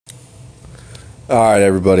All right,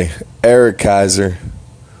 everybody. Eric Kaiser,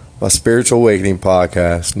 my Spiritual Awakening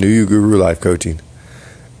podcast, New You Guru Life Coaching.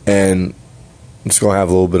 And I'm just going to have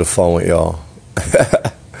a little bit of fun with y'all.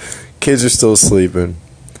 Kids are still sleeping.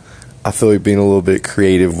 I feel like being a little bit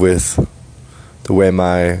creative with the way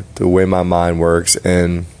my mind works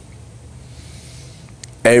and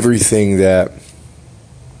everything that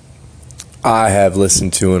I have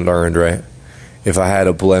listened to and learned, right? If I had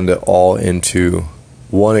to blend it all into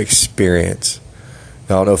one experience.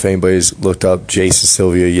 I don't know if anybody's looked up Jason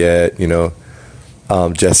Sylvia yet,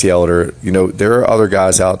 Jesse Elder. There are other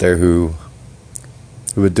guys out there who've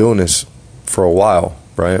been doing this for a while,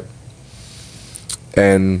 right?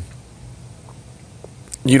 And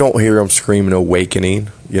you don't hear them screaming awakening,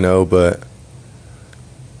 but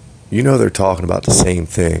they're talking about the same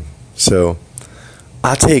thing. So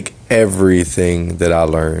I take everything that I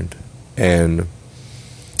learned and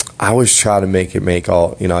I always try to make it make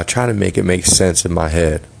sense in my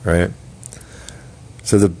head, right?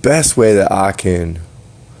 So the best way that I can,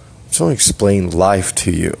 just want to explain life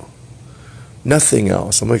to you. Nothing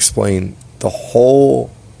else. I'm going to explain the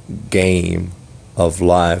whole game of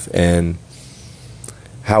life and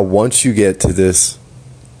how once you get to this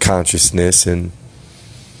consciousness and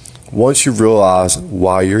once you realize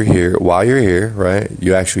why you're here, right?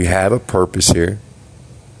 You actually have a purpose here.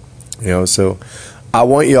 So I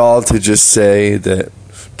want y'all to just say that,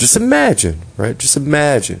 just imagine, right? Just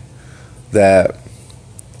imagine that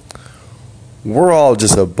we're all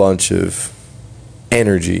just a bunch of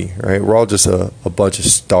energy, right? We're all just a bunch of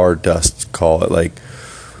stardust, call it. Like,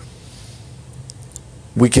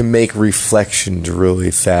 we can make reflections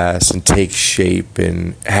really fast and take shape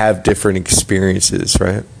and have different experiences,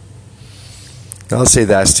 right? Now, let's say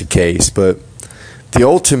that's the case, but the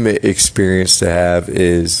ultimate experience to have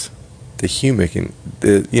is the human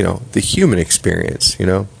experience.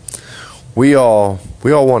 We all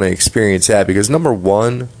want to experience that because number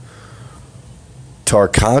one, to our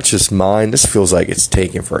conscious mind, this feels like it's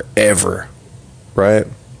taking forever, right?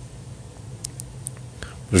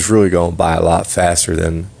 It's really going by a lot faster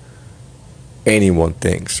than anyone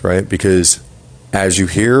thinks, right? Because as you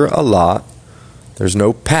hear a lot, there's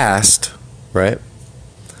no past, right?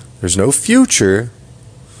 There's no future.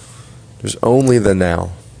 There's only the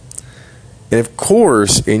now. And of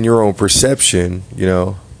course, in your own perception,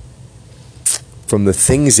 from the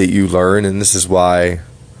things that you learn, and this is why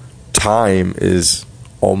time is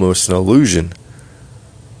almost an illusion,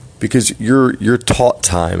 because you're taught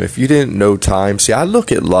time. If you didn't know time, see, I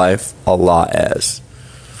look at life a lot as,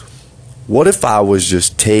 what if I was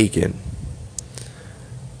just taken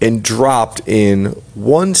and dropped in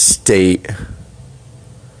one state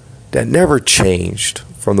that never changed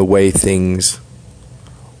from the way things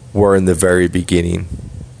were in the very beginning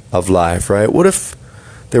of life, right? What if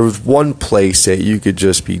there was one place that you could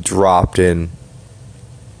just be dropped in?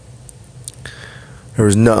 There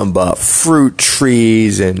was nothing but fruit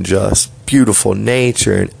trees and just beautiful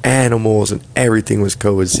nature and animals and everything was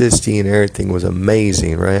coexisting and everything was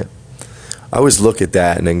amazing, right? I always look at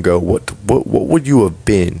that and then go, what would you have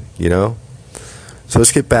been, So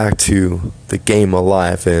let's get back to the game of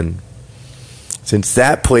life. And since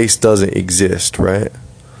that place doesn't exist, right?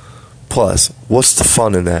 Plus, what's the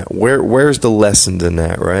fun in that? Where's the lessons in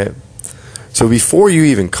that, right? So before you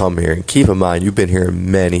even come here, and keep in mind, you've been here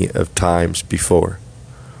many of times before.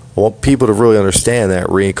 I want people to really understand that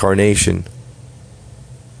reincarnation,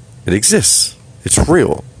 it exists. It's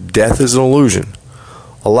real. Death is an illusion.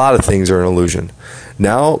 A lot of things are an illusion.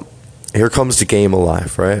 Now, here comes the game of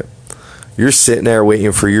life, right? You're sitting there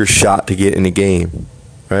waiting for your shot to get in the game,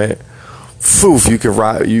 right? Foof, you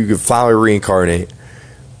can finally reincarnate.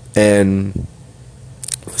 And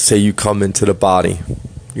say you come into the body,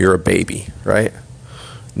 you're a baby, right?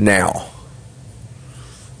 Now,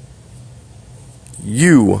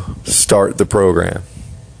 you start the program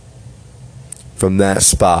from that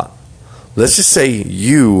spot. Let's just say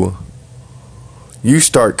you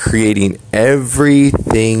start creating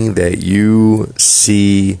everything that you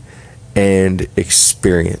see and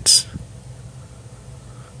experience.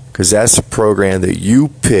 Because that's a program that you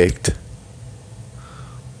picked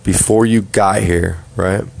before you got here,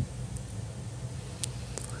 right?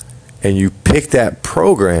 And you picked that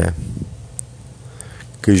program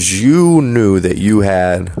because you knew that you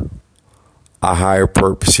had a higher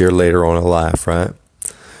purpose here later on in life, right?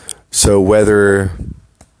 So whether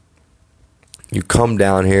you come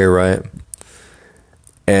down here, right,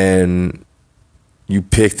 and you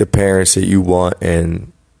pick the parents that you want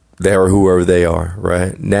and they are whoever they are,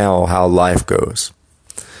 right? Now how life goes.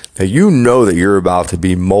 Now you know that you're about to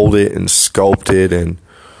be molded and sculpted and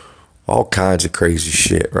all kinds of crazy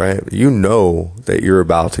shit, right? You know that you're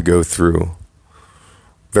about to go through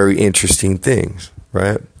very interesting things,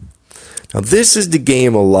 right? Now, this is the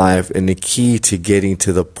game of life and the key to getting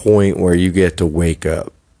to the point where you get to wake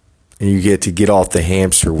up and you get to get off the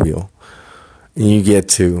hamster wheel and you get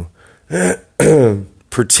to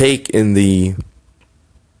partake in the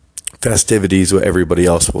festivities, what everybody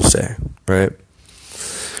else will say, right?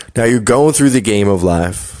 Now, you're going through the game of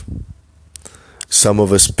life. Some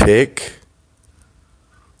of us pick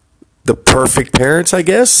the perfect parents, I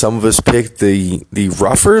guess. Some of us pick the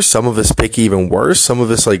rougher. Some of us pick even worse. Some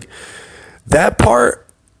of us, like, that part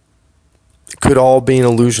could all be an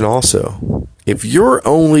illusion also. If you're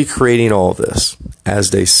only creating all this, as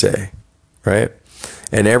they say, right,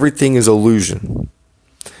 and everything is illusion,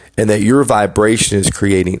 and that your vibration is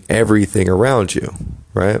creating everything around you,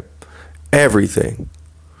 right, everything,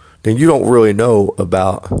 then you don't really know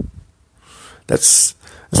about. That's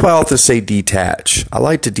why I often say detach. I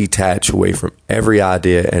like to detach away from every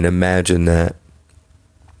idea and imagine that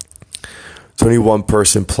there's only one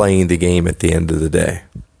person playing the game at the end of the day.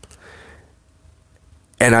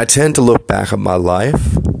 And I tend to look back at my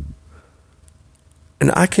life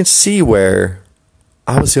and I can see where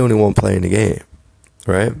I was the only one playing the game,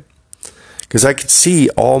 right? Because I could see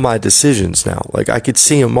all my decisions now. Like, I could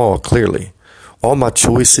see them all clearly. All my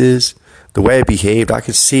choices, the way I behaved, I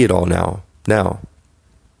could see it all now.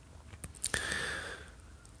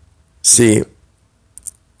 See,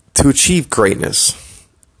 to achieve greatness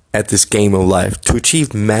at this game of life, to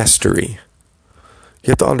achieve mastery, you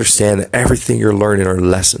have to understand that everything you're learning are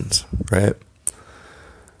lessons, right?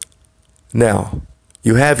 Now,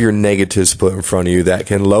 you have your negatives put in front of you that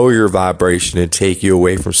can lower your vibration and take you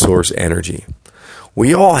away from source energy.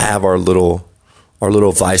 We all have our little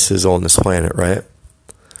vices on this planet, right?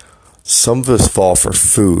 Some of us fall for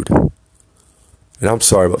food. And I'm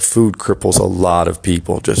sorry, but food cripples a lot of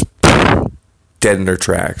people, just dead in their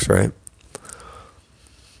tracks, right?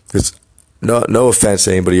 It's no offense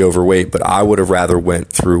to anybody overweight, but I would have rather went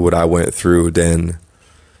through what I went through than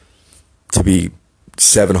to be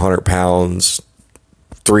 700 pounds,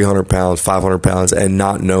 300 pounds, 500 pounds, and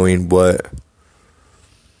not knowing what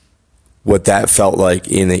that felt like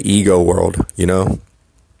in the ego world, you know?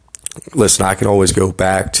 Listen, I can always go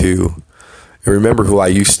back to and remember who I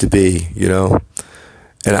used to be, you know?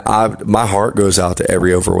 And my heart goes out to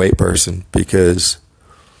every overweight person because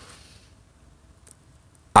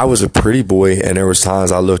I was a pretty boy and there was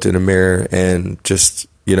times I looked in the mirror and just,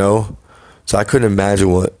 you know, so I couldn't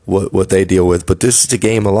imagine what they deal with. But this is the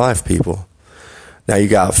game of life, people. Now you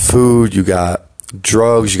got food, you got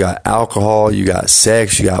drugs, you got alcohol, you got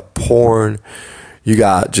sex, you got porn, you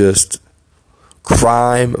got just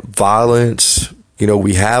crime, violence. You know,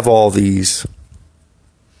 we have all these.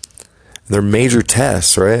 They're major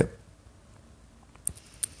tests, right?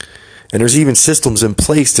 And there's even systems in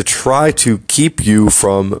place to try to keep you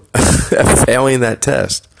from failing that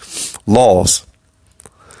test. Laws.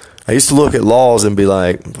 I used to look at laws and be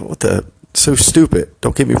like, what the? So stupid.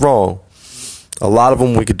 Don't get me wrong. A lot of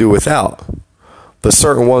them we could do without. But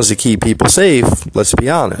certain ones to keep people safe, let's be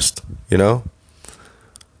honest, you know?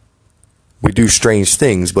 We do strange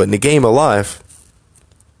things, but in the game of life,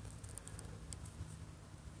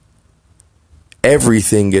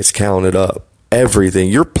 everything gets counted up. Everything.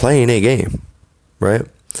 You're playing a game, right?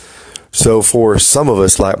 So for some of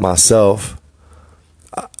us, like myself,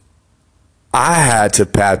 I had to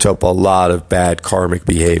patch up a lot of bad karmic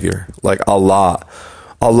behavior. Like a lot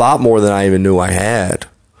more than I even knew I had.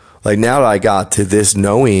 Like now that I got to this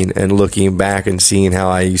knowing and looking back and seeing how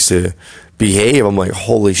I used to behave, I'm like,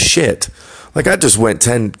 holy shit. Like I just went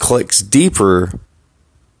 10 clicks deeper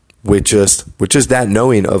with just that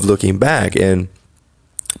knowing of looking back.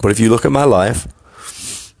 But if you look at my life,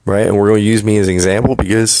 right, and we're going to use me as an example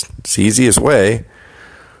because it's the easiest way.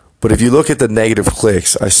 But if you look at the negative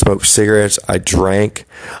clicks, I smoked cigarettes, I drank,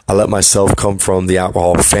 I let myself come from the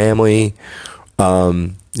alcohol family, 6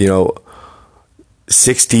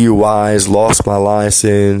 DUIs, lost my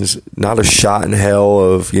license, not a shot in hell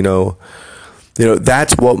of,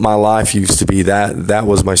 that's what my life used to be. That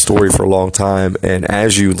was my story for a long time. And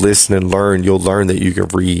as you listen and learn, you'll learn that you can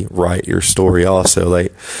rewrite your story also.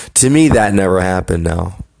 Like, to me, that never happened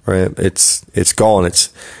now, right? It's gone.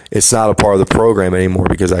 It's not a part of the program anymore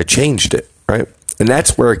because I changed it, right? And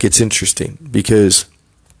that's where it gets interesting because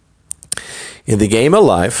in the game of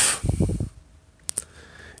life,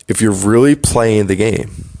 if you're really playing the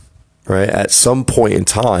game, right, at some point in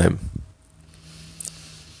time,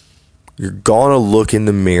 you're going to look in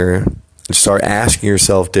the mirror and start asking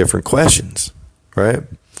yourself different questions, right?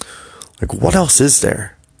 Like, what else is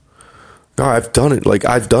there? No, I've done it. Like,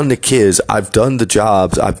 I've done the kids, I've done the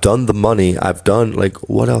jobs, I've done the money, I've done, like,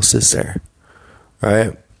 what else is there?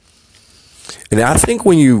 Right? And I think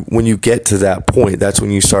when you get to that point, that's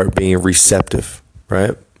when you start being receptive,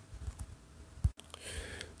 right?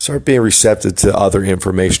 Start being receptive to other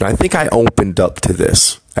information. I think I opened up to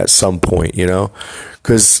this at some point,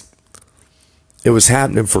 because it was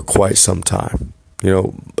happening for quite some time.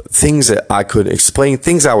 Things that I could explain,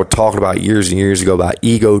 things I was talking about years and years ago about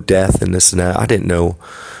ego, death, and this and that. I didn't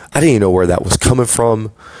even know where that was coming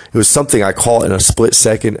from. It was something I caught in a split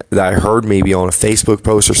second that I heard maybe on a Facebook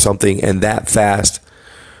post or something, and that fast,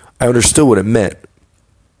 I understood what it meant.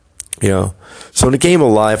 So in the game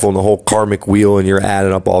of life, on the whole karmic wheel, and you're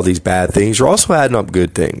adding up all these bad things, you're also adding up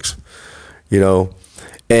good things.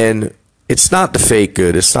 And it's not the fake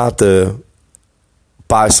good. It's not the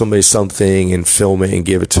buy somebody something and film it and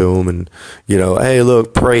give it to them and, hey,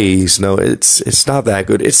 look, praise. No, it's not that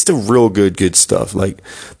good. It's the real good stuff. Like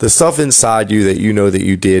the stuff inside you that that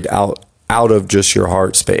you did out of just your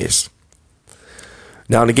heart space.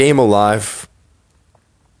 Now, in the game of life,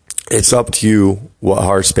 it's up to you what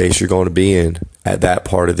heart space you're going to be in at that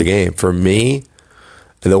part of the game. For me,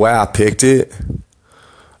 and the way I picked it,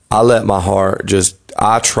 I let my heart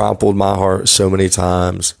I trampled my heart so many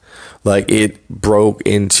times. Like it broke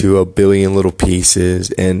into a billion little pieces,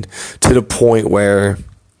 and to the point where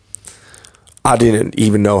I didn't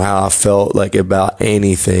even know how I felt like about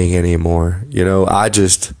anything anymore.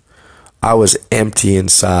 I was empty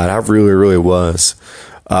inside. I really, really was.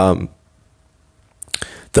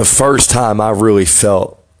 The first time I really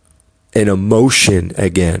felt an emotion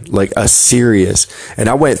again, like a serious, and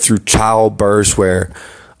I went through childbirth where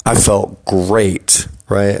I felt great,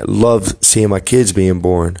 right? Loved seeing my kids being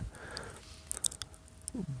born.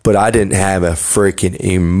 But I didn't have a freaking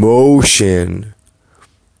emotion,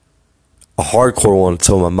 a hardcore one,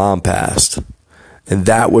 until my mom passed. And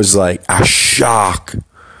that was like a shock,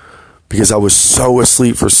 because I was so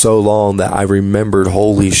asleep for so long that I remembered,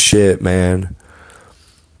 holy shit, man,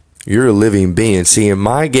 you're a living being. See, in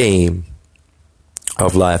my game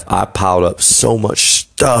of life, I piled up so much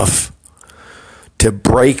stuff to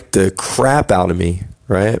break the crap out of me,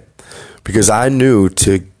 right? Because I knew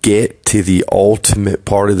to get to the ultimate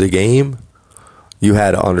part of the game, you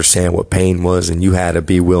had to understand what pain was, and you had to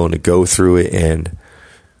be willing to go through it, and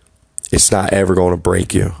it's not ever going to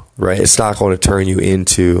break you, right? It's not going to turn you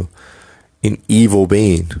into an evil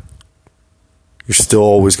being. You're still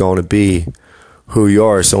always going to be who you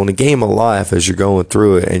are. So in the game of life, as you're going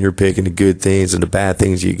through it and you're picking the good things and the bad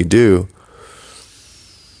things you can do,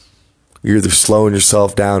 you're either slowing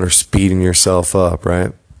yourself down or speeding yourself up,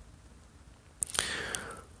 right?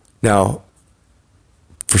 Now,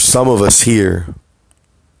 for some of us here,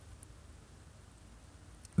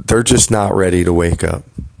 they're just not ready to wake up,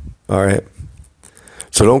 all right?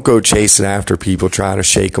 So don't go chasing after people trying to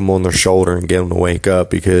shake them on their shoulder and get them to wake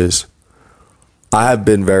up, because I have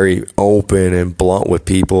been very open and blunt with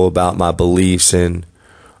people about my beliefs, and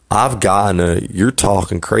I've gotten you're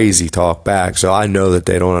talking crazy talk back, so I know that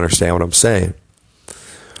they don't understand what I'm saying.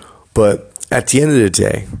 But at the end of the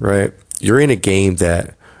day, right, you're in a game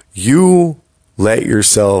that you let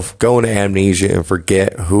yourself go into amnesia and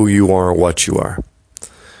forget who you are and what you are.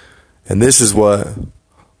 And this is what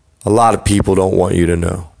a lot of people don't want you to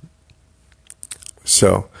know.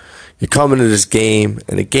 So you come into this game,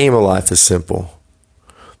 and the game of life is simple.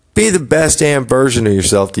 Be the best damn version of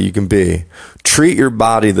yourself that you can be. Treat your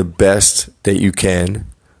body the best that you can,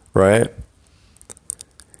 right?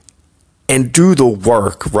 And do the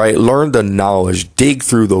work, right? Learn the knowledge. Dig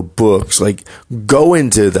through the books. Like, go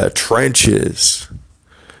into the trenches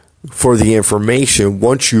for the information.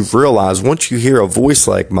 Once you've realized, once you hear a voice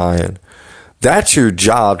like mine, that's your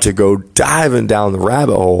job, to go diving down the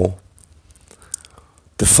rabbit hole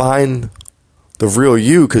to find the real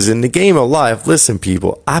you. Because in the game of life, listen,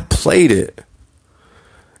 people, I played it.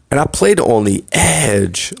 And I played it on the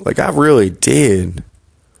edge. Like, I really did.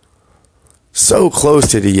 So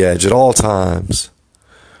close to the edge at all times.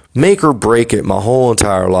 Make or break it my whole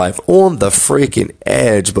entire life. On the freaking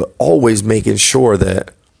edge, but always making sure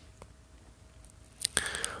that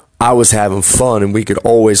I was having fun, and we could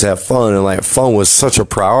always have fun. And like, fun was such a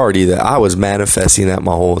priority that I was manifesting that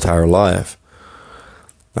my whole entire life.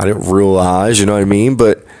 I didn't realize, you know what I mean?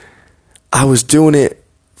 But I was doing it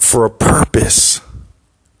for a purpose.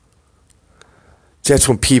 That's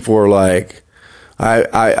when people are like,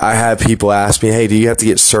 I have people ask me, hey, do you have to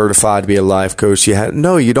get certified to be a life coach?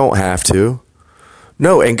 No, you don't have to.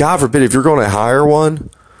 No, and God forbid, if you're going to hire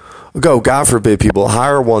one, God forbid, people,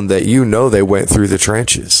 hire one that they went through the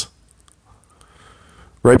trenches.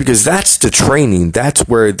 right? Because that's the training. That's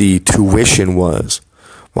where the tuition was.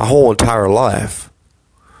 My whole entire life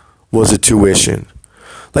was a tuition.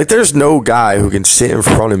 Like, there's no guy who can sit in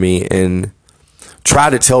front of me and try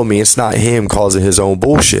to tell me it's not him causing his own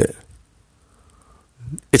bullshit.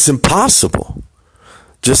 It's impossible.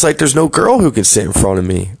 Just like there's no girl who can sit in front of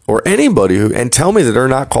me or anybody who and tell me that they're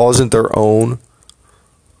not causing their own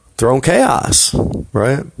chaos,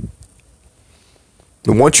 right?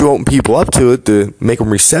 And once you open people up to it, to make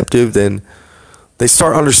them receptive, then they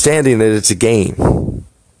start understanding that it's a game.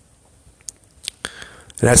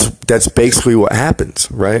 And that's basically what happens,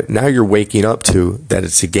 right? Now you're waking up to that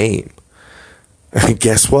it's a game. And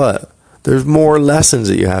guess what? There's more lessons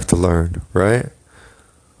that you have to learn, right?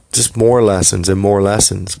 Just more lessons and more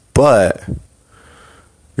lessons. But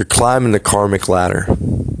you're climbing the karmic ladder.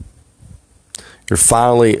 You're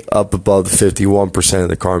finally up above the 51% of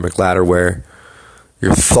the karmic ladder where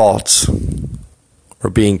your thoughts are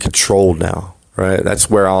being controlled now, right? That's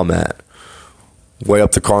where I'm at. Way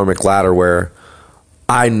up the karmic ladder where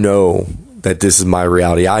I know that this is my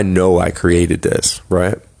reality. I know I created this,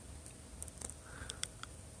 right?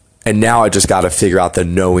 And now I just got to figure out the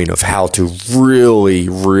knowing of how to really,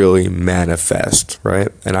 really manifest, right?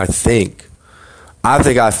 And I think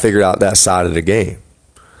I figured out that side of the game.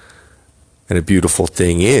 And the beautiful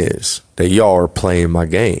thing is that y'all are playing my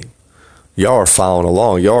game. Y'all are following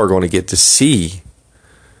along. Y'all are going to get to see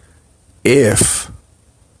if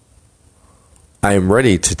I am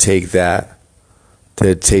ready to take that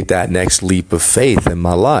next leap of faith in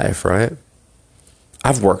my life, right?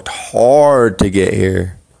 I've worked hard to get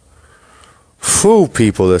here. Fool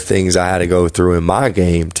people, the things I had to go through in my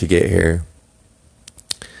game to get here.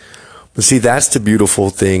 But see, that's the beautiful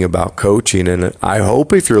thing about coaching. And I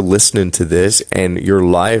hope if you're listening to this and your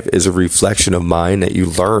life is a reflection of mine, that you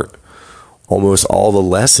learned almost all the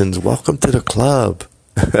lessons. Welcome to the club.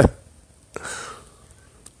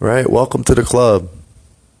 Right? Welcome to the club.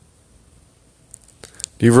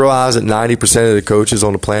 Do you realize that 90% of the coaches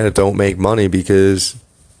on the planet don't make money because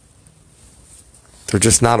they're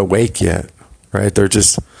just not awake yet, right?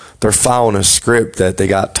 They're following a script that they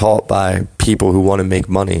got taught by people who want to make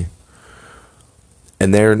money.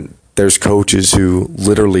 And there's coaches who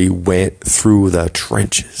literally went through the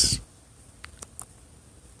trenches.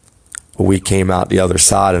 We came out the other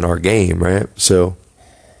side in our game, right? So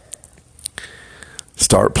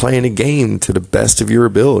start playing a game to the best of your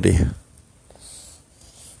ability.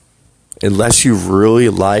 Unless you really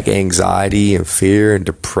like anxiety and fear and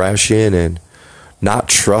depression and not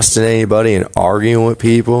trusting anybody and arguing with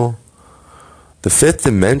people, the fifth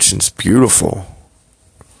dimension's beautiful.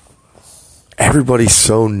 Everybody's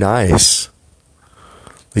so nice.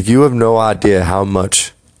 Like, you have no idea how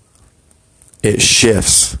much it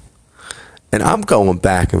shifts. And I'm going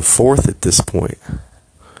back and forth at this point.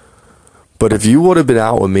 But if you would have been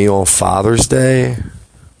out with me on Father's Day,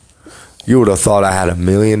 you would have thought I had $1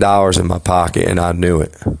 million in my pocket, and I knew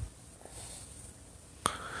it.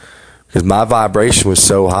 Because my vibration was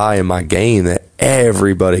so high in my game that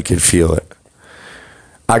everybody could feel it.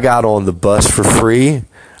 I got on the bus for free.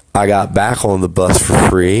 I got back on the bus for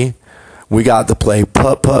free. We got to play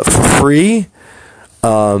putt-putt for free.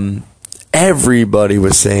 Everybody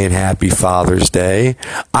was saying Happy Father's Day.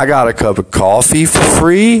 I got a cup of coffee for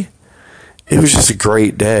free. It was just a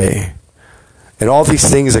great day. And all these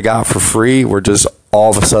things I got for free were just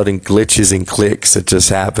all of a sudden glitches and clicks that just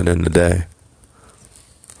happened in the day.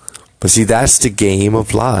 But see, that's the game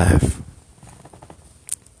of life.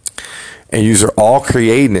 And you are all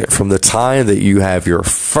creating it from the time that you have your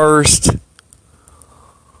first,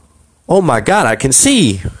 oh my God, I can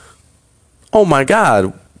see. Oh my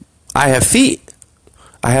God, I have feet.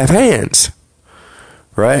 I have hands.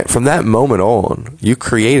 Right? From that moment on, you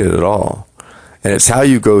created it all. And it's how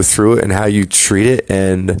you go through it and how you treat it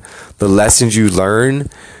and the lessons you learn.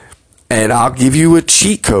 And I'll give you a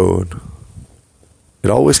cheat code. It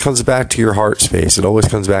always comes back to your heart space. It always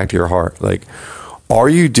comes back to your heart. Like, are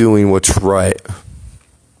you doing what's right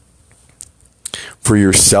for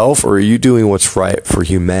yourself, or are you doing what's right for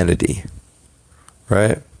humanity?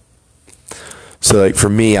 Right? So, like, for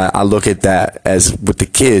me, I look at that as with the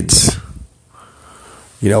kids.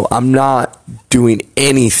 You know, I'm not doing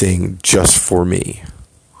anything just for me.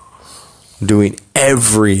 I'm doing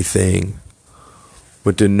everything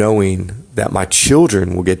with the knowing that my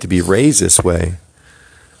children will get to be raised this way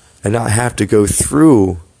and not have to go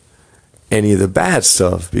through any of the bad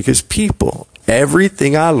stuff. Because people,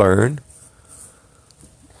 everything I learn,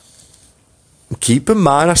 keep in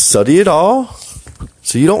mind I study it all,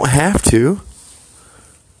 so you don't have to.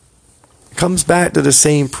 It comes back to the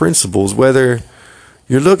same principles, whether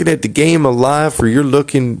you're looking at the game of life, or you're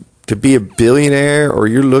looking to be a billionaire, or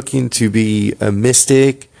you're looking to be a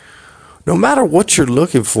mystic, no matter what you're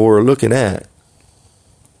looking for or looking at,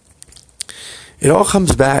 it all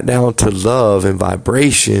comes back down to love and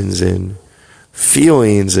vibrations and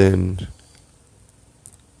feelings and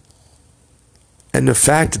the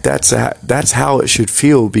fact that that's how it should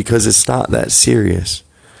feel, because it's not that serious.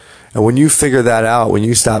 And when you figure that out, when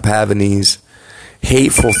you stop having these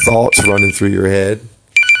hateful thoughts running through your head,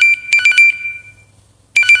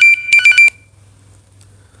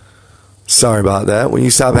 sorry about that, when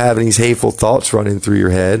you stop having these hateful thoughts running through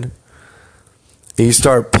your head, and you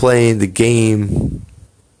start playing the game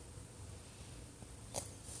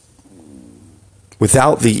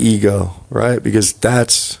without the ego, right? Because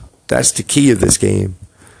that's the key of this game.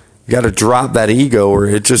 You got to drop that ego, or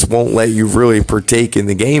it just won't let you really partake in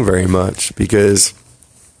the game very much. Because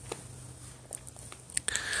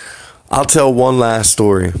I'll tell one last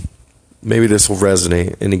story. Maybe this will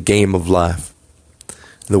resonate in a game of life.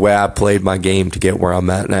 The way I played my game to get where I'm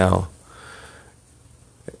at now.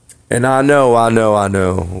 And I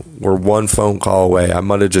know, we're one phone call away. I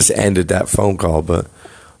might have just ended that phone call, but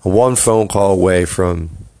one phone call away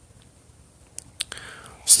from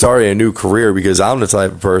starting a new career, because I'm the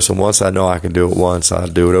type of person, once I know I can do it once, I'll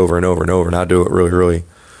do it over and over and over, and I do it really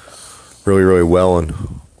well, and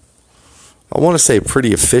I want to say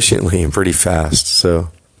pretty efficiently and pretty fast.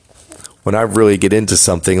 So when I really get into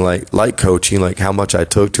something like coaching, like how much I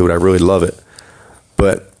took to it, I really love it.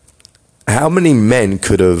 But how many men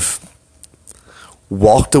could have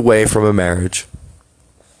walked away from a marriage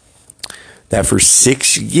that for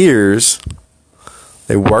 6 years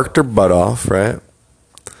they worked their butt off, right?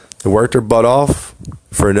 They worked their butt off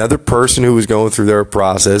for another person who was going through their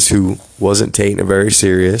process, who wasn't taking it very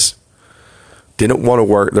serious, didn't want to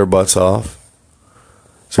work their butts off,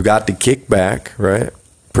 so got the kickback, right?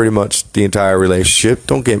 Pretty much the entire relationship.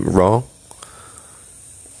 Don't get me wrong.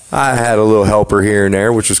 I had a little helper here and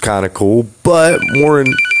there, which was kind of cool, but more in...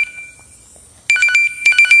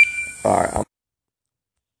 All right.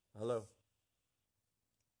 Hello.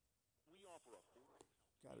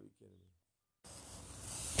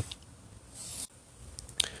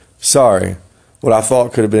 Sorry. What I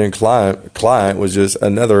thought could have been client was just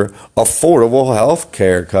another affordable health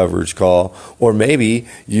care coverage call. Or maybe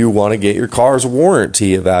you want to get your car's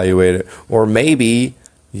warranty evaluated. Or maybe,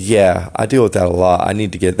 yeah, I deal with that a lot. I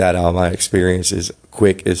need to get that out of my experience as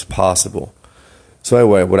quick as possible. So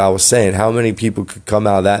anyway, what I was saying, how many people could come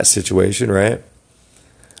out of that situation, right?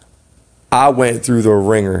 I went through the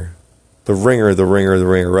ringer,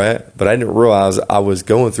 right? But I didn't realize I was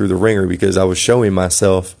going through the ringer because I was showing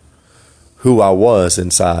myself who I was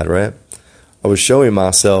inside, right? I was showing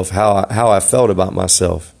myself how I felt about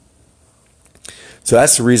myself. So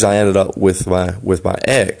that's the reason I ended up with my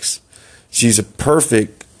ex. She was the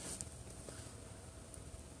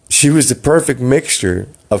perfect mixture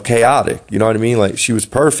of chaotic. You know what I mean? Like, she was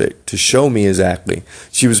perfect to show me exactly.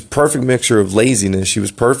 She was a perfect mixture of laziness. She was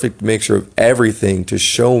a perfect mixture of everything to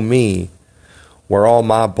show me where all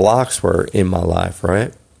my blocks were in my life,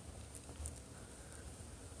 right?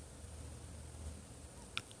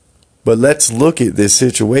 But let's look at this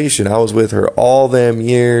situation. I was with her all them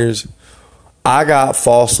years. I got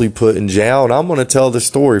falsely put in jail, and I'm going to tell the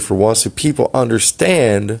story for once so people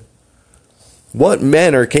understand what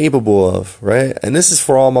men are capable of, right? And this is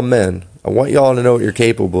for all my men. I want y'all to know what you're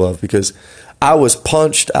capable of, because I was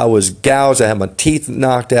punched, I was gouged, I had my teeth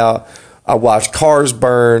knocked out. I watched cars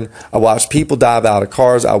burn. I watched people dive out of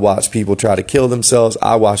cars. I watched people try to kill themselves.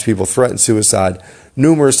 I watched people threaten suicide.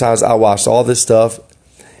 Numerous times I watched all this stuff.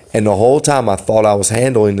 And the whole time I thought I was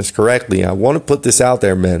handling this correctly. I want to put this out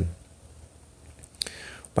there, men.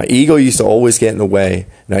 My ego used to always get in the way.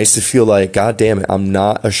 And I used to feel like, God damn it, I'm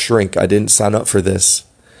not a shrink. I didn't sign up for this.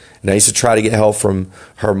 And I used to try to get help from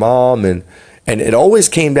her mom. And it always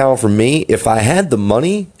came down from me. If I had the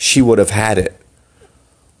money, she would have had it.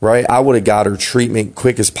 Right? I would have got her treatment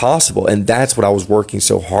quick as possible. And that's what I was working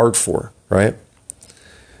so hard for. Right?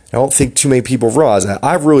 I don't think too many people realize that.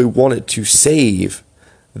 I really wanted to save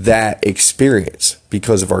that experience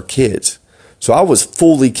because of our kids. So I was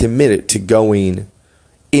fully committed to going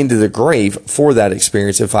into the grave for that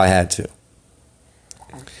experience if I had to.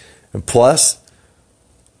 And plus,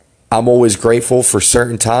 I'm always grateful for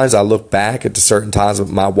certain times. I look back at the certain times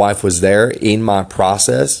when my wife was there in my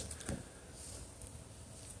process.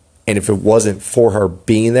 And if it wasn't for her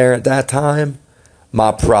being there at that time,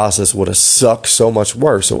 my process would have sucked so much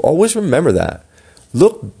worse. So always remember that.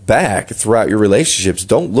 Look back throughout your relationships.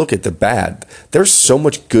 Don't look at the bad. There's so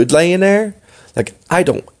much good laying there. Like, I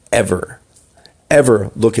don't ever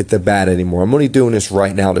ever look at the bad anymore. I'm only doing this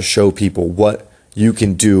right now to show people what you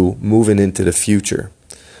can do moving into the future.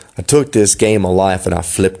 I took this game of life and I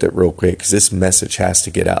flipped it real quick because this message has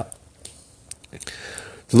to get out.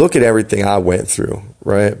 Look at everything I went through,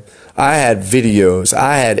 right? I had videos,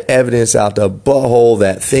 I had evidence out the butthole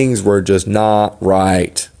that things were just not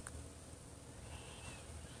right.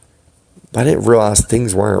 I didn't realize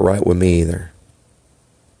things weren't right with me either.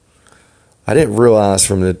 I didn't realize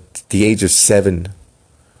from the age of 7,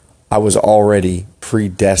 I was already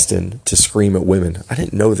predestined to scream at women. I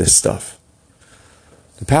didn't know this stuff.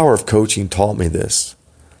 The power of coaching taught me this.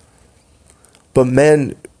 But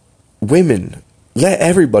men, women, let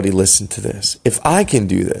everybody listen to this. If I can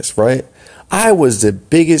do this, right? I was the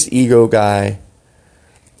biggest ego guy.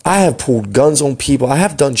 I have pulled guns on people. I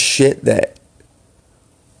have done shit that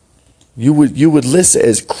you would list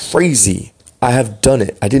as crazy. I have done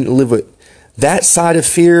it. I didn't live with that side of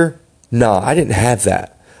fear. Nah, I didn't have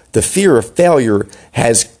that. The fear of failure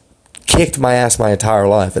has kicked my ass my entire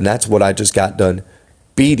life, and that's what I just got done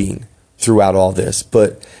beating throughout all this.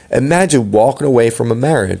 But imagine walking away from a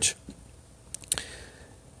marriage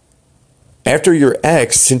after your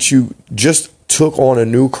ex, since you just took on a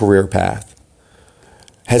new career path,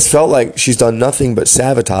 has felt like she's done nothing but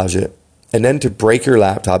sabotage it, and then to break your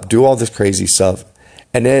laptop, do all this crazy stuff,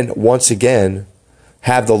 and then once again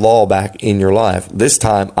have the law back in your life. This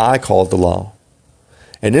time I called the law.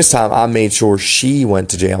 And this time I made sure she went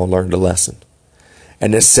to jail and learned a lesson.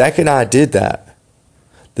 And the second I did that,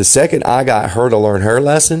 the second I got her to learn her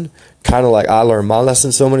lesson, kind of like I learned my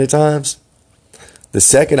lesson so many times, the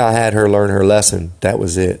second I had her learn her lesson, that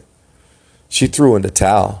was it. She threw in the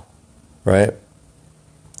towel, right?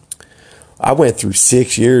 I went through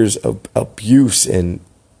 6 years of abuse and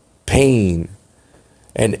pain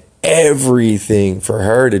and everything for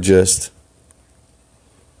her to just,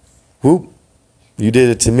 whoop, you did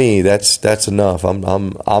it to me. That's enough.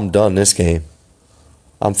 I'm done this game.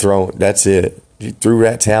 I'm throwing. That's it. You threw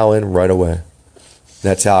that towel in right away.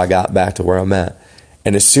 That's how I got back to where I'm at.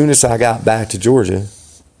 And as soon as I got back to Georgia,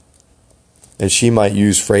 and she might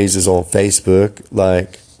use phrases on Facebook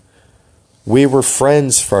like, we were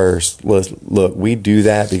friends first. Look, we do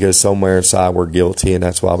that because somewhere inside we're guilty, and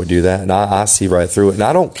that's why we do that. And I see right through it. And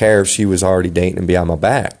I don't care if she was already dating and behind my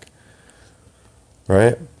back.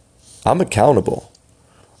 Right? I'm accountable.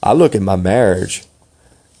 I look at my marriage,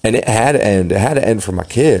 and it had to end. It had to end for my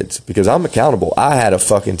kids because I'm accountable. I had a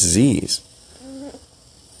fucking disease.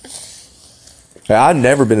 I've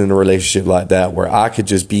never been in a relationship like that where I could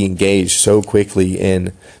just be engaged so quickly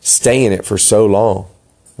and stay in it for so long,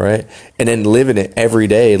 right? And then living it every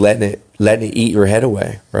day, letting it eat your head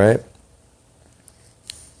away, right?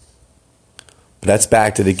 But that's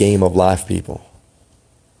back to the game of life, people.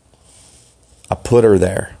 I put her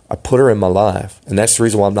there. I put her in my life. And that's the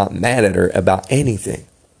reason why I'm not mad at her about anything.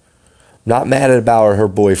 I'm not mad about her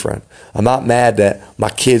boyfriend. I'm not mad that my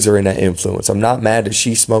kids are in that influence. I'm not mad that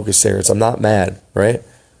she's smoking cigarettes. I'm not mad, right?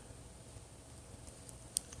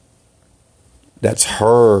 That's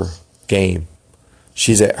her game.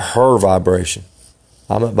 She's at her vibration.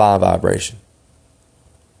 I'm at my vibration.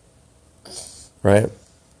 Right?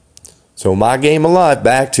 So my game of life,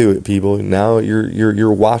 back to it, people. Now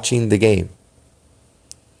you're watching the game.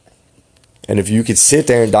 And if you could sit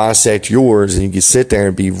there and dissect yours, and you could sit there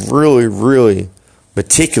and be really, really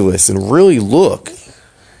meticulous and really look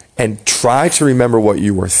and try to remember what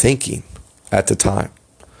you were thinking at the time.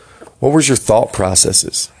 What was your thought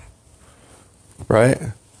processes? Right?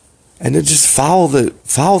 And then just follow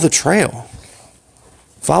the trail.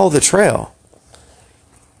 Follow the trail.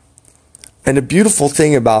 And the beautiful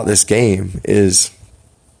thing about this game is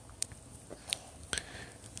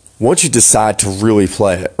once you decide to really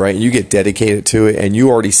play it, right, you get dedicated to it, and you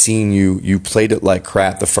already seen you played it like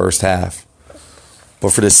crap the first half.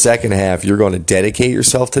 But for the second half, you're going to dedicate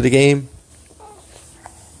yourself to the game.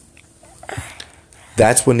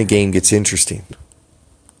 That's when the game gets interesting.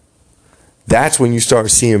 That's when you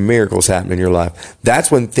start seeing miracles happen in your life.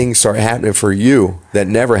 That's when things start happening for you that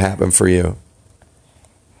never happened for you.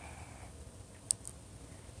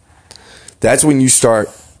 That's when you start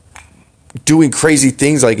doing crazy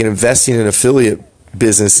things like investing in affiliate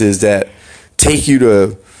businesses that take you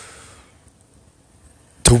to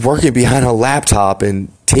working behind a laptop and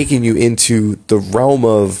taking you into the realm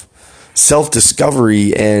of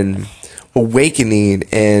self-discovery and awakening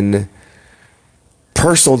and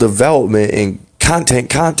personal development and content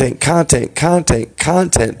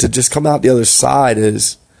to just come out the other side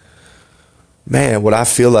is, man, what I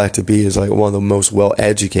feel like to be is like one of the most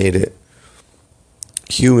well-educated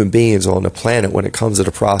human beings on the planet when it comes to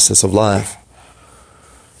the process of life.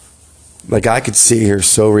 Like, I could sit here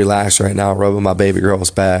so relaxed right now, rubbing my baby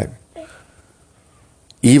girl's back,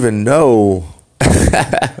 even though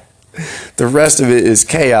the rest of it is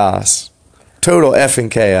chaos. Total effing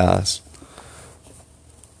chaos.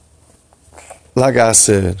 Like I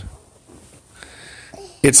said,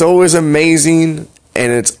 it's always amazing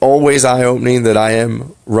and it's always eye-opening that I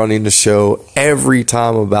am running the show. Every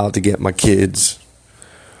time I'm about to get my kids,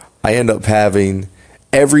 I end up having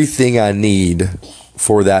everything I need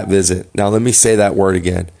for that visit. Now, let me say that word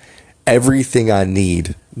again. Everything I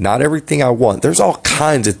need, not everything I want. There's all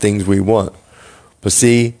kinds of things we want. But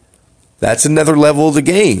see, that's another level of the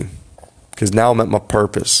game, because now I'm at my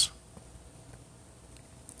purpose.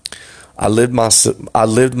 I lived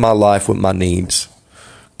my life with my needs.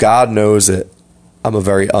 God knows that I'm a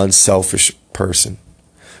very unselfish person.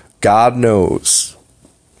 God knows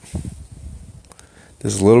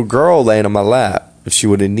this little girl laying on my lap, if she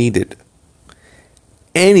would have needed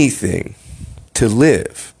anything to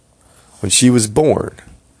live when she was born,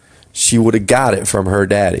 she would have got it from her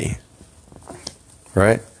daddy.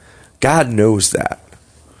 Right? God knows that.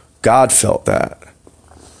 God felt that.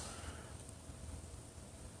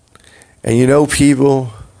 And you know,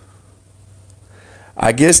 people,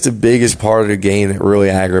 I guess the biggest part of the game that really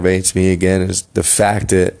aggravates me again is the fact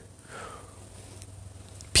that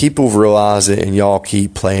people realize it and y'all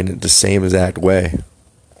keep playing it the same exact way.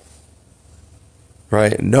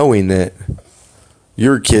 Right? Knowing that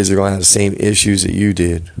your kids are going to have the same issues that you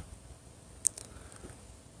did.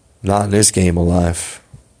 Not in this game of life.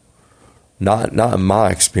 Not in my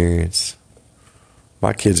experience.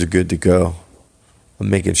 My kids are good to go. I'm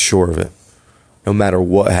making sure of it. No matter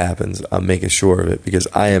what happens, I'm making sure of it because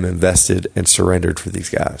I am invested and surrendered for these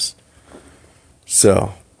guys.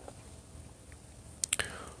 So,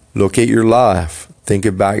 look at your life. Think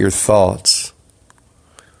about your thoughts.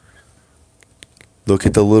 Look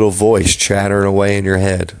at the little voice chattering away in your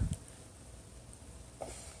head.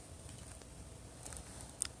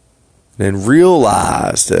 Then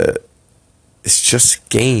realize that it's just a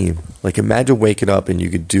game. Like, imagine waking up and you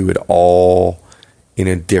could do it all in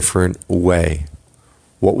a different way.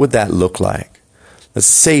 What would that look like? Let's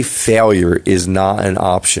say failure is not an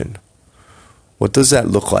option. What does that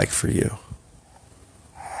look like for you?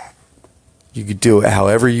 You could do it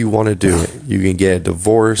however you want to do it. You can get a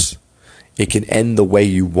divorce. It can end the way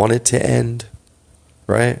you want it to end.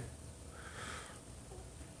 Right?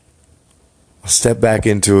 I'll step back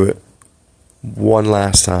into it one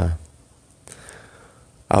last time.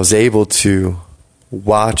 I was able to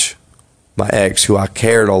watch my ex, who I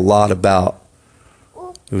cared a lot about.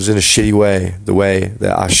 It was in a shitty way, the way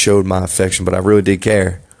that I showed my affection, but I really did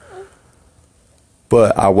care.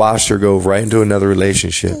 But I watched her go right into another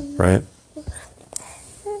relationship, right?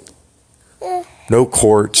 No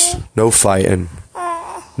courts, no fighting,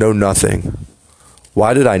 no nothing.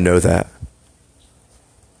 Why did I know that?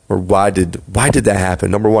 Or why did that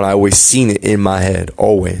happen? Number one, I always seen it in my head,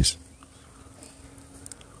 always.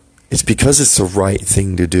 It's because it's the right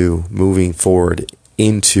thing to do moving forward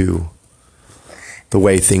into the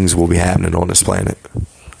way things will be happening on this planet.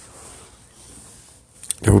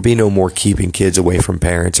 There will be no more keeping kids away from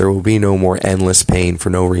parents. There will be no more endless pain for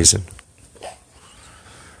no reason.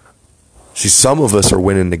 See, some of us are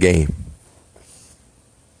winning the game.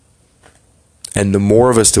 And the more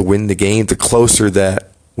of us to win the game, the closer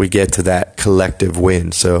that we get to that collective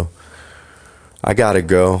win. So I gotta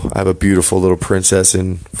go. I have a beautiful little princess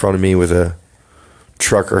in front of me with a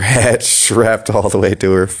trucker hat strapped all the way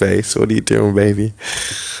to her face. What are you doing, baby?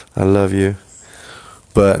 I love you.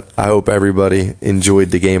 But I hope everybody enjoyed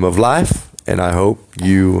the game of life, and I hope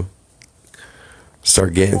you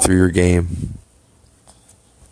start getting through your game